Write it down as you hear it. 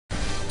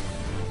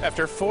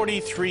After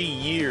 43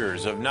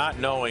 years of not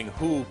knowing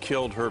who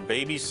killed her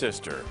baby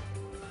sister.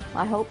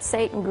 I hope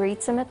Satan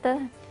greets him at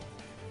the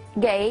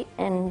gate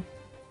and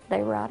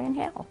they rot in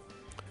hell.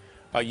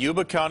 A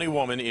Yuba County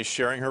woman is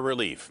sharing her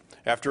relief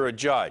after a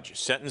judge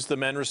sentenced the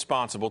men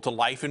responsible to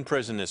life in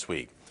prison this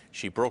week.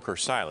 She broke her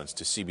silence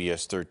to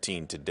CBS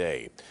 13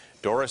 today.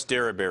 Doris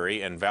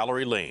Derryberry and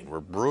Valerie Lane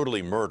were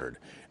brutally murdered.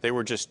 They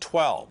were just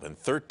 12 and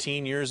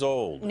 13 years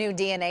old. New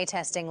DNA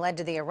testing led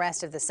to the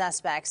arrest of the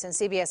suspects, and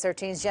CBS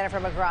 13's Jennifer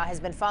McGraw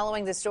has been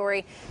following the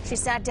story. She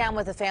sat down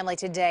with the family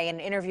today in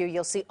an interview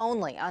you'll see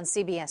only on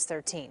CBS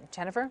 13.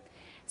 Jennifer?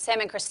 Sam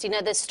and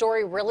Christina, this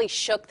story really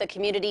shook the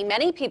community.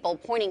 Many people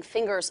pointing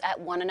fingers at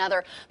one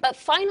another. But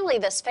finally,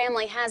 this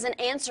family has an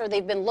answer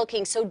they've been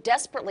looking so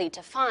desperately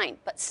to find.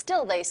 But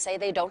still, they say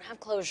they don't have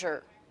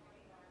closure.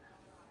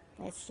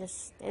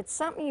 It's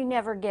something you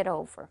never get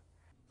over.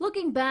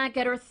 Looking back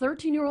at her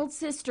 13-year-old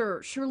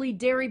sister, Shirley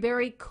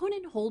Derryberry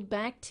couldn't hold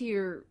back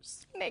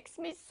tears. Makes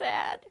me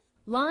sad.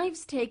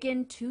 Lives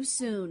taken too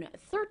soon.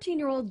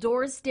 13-year-old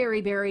Doris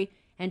Derryberry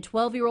and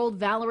 12-year-old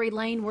Valerie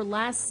Lane were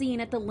last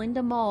seen at the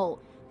Linda Mall.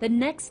 The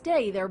next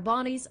day, their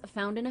bodies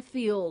found in a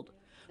field.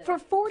 For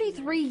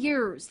 43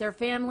 years, their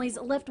families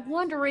left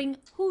wondering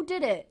who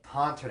did it.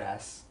 Haunted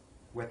us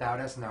without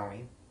us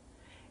knowing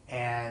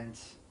and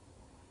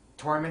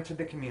tormented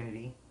the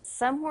community.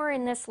 Somewhere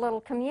in this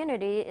little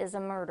community is a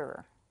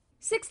murderer.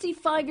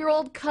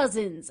 65-year-old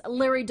cousins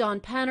Larry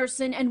Don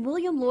Patterson and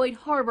William Lloyd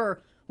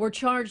Harbor were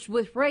charged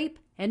with rape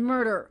and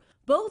murder.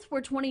 Both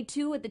were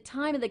 22 at the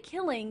time of the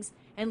killings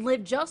and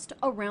lived just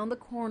around the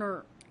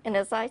corner. And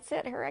as I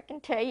sit here, I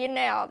can tell you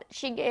now that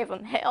she gave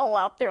them hell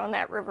out there on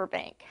that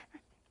riverbank.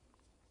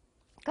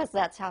 Because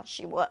that's how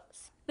she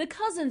was. The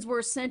cousins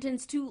were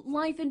sentenced to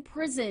life in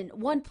prison,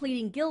 one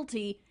pleading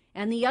guilty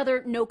and the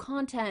other no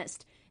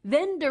contest.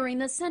 Then during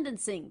the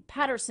sentencing,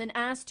 Patterson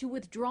asked to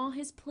withdraw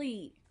his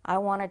plea. I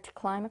wanted to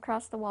climb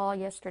across the wall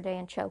yesterday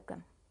and choke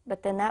him.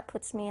 But then that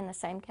puts me in the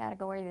same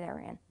category they're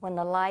in. When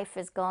the life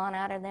is gone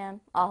out of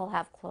them, I'll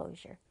have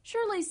closure.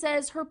 Shirley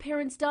says her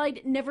parents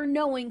died never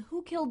knowing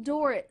who killed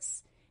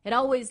Doris. It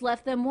always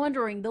left them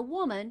wondering the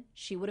woman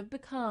she would have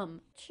become.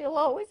 She'll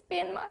always be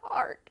in my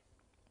heart.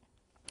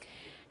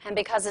 And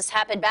because this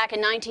happened back in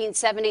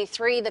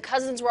 1973, the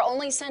cousins were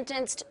only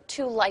sentenced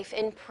to life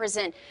in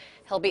prison.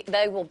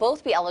 They will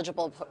both be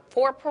eligible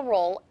for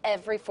parole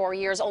every 4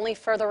 years, only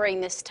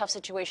furthering this tough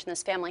situation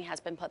this family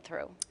has been put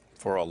through.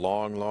 For a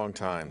long, long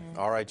time.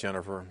 All right,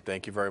 Jennifer,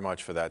 thank you very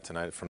much for that tonight.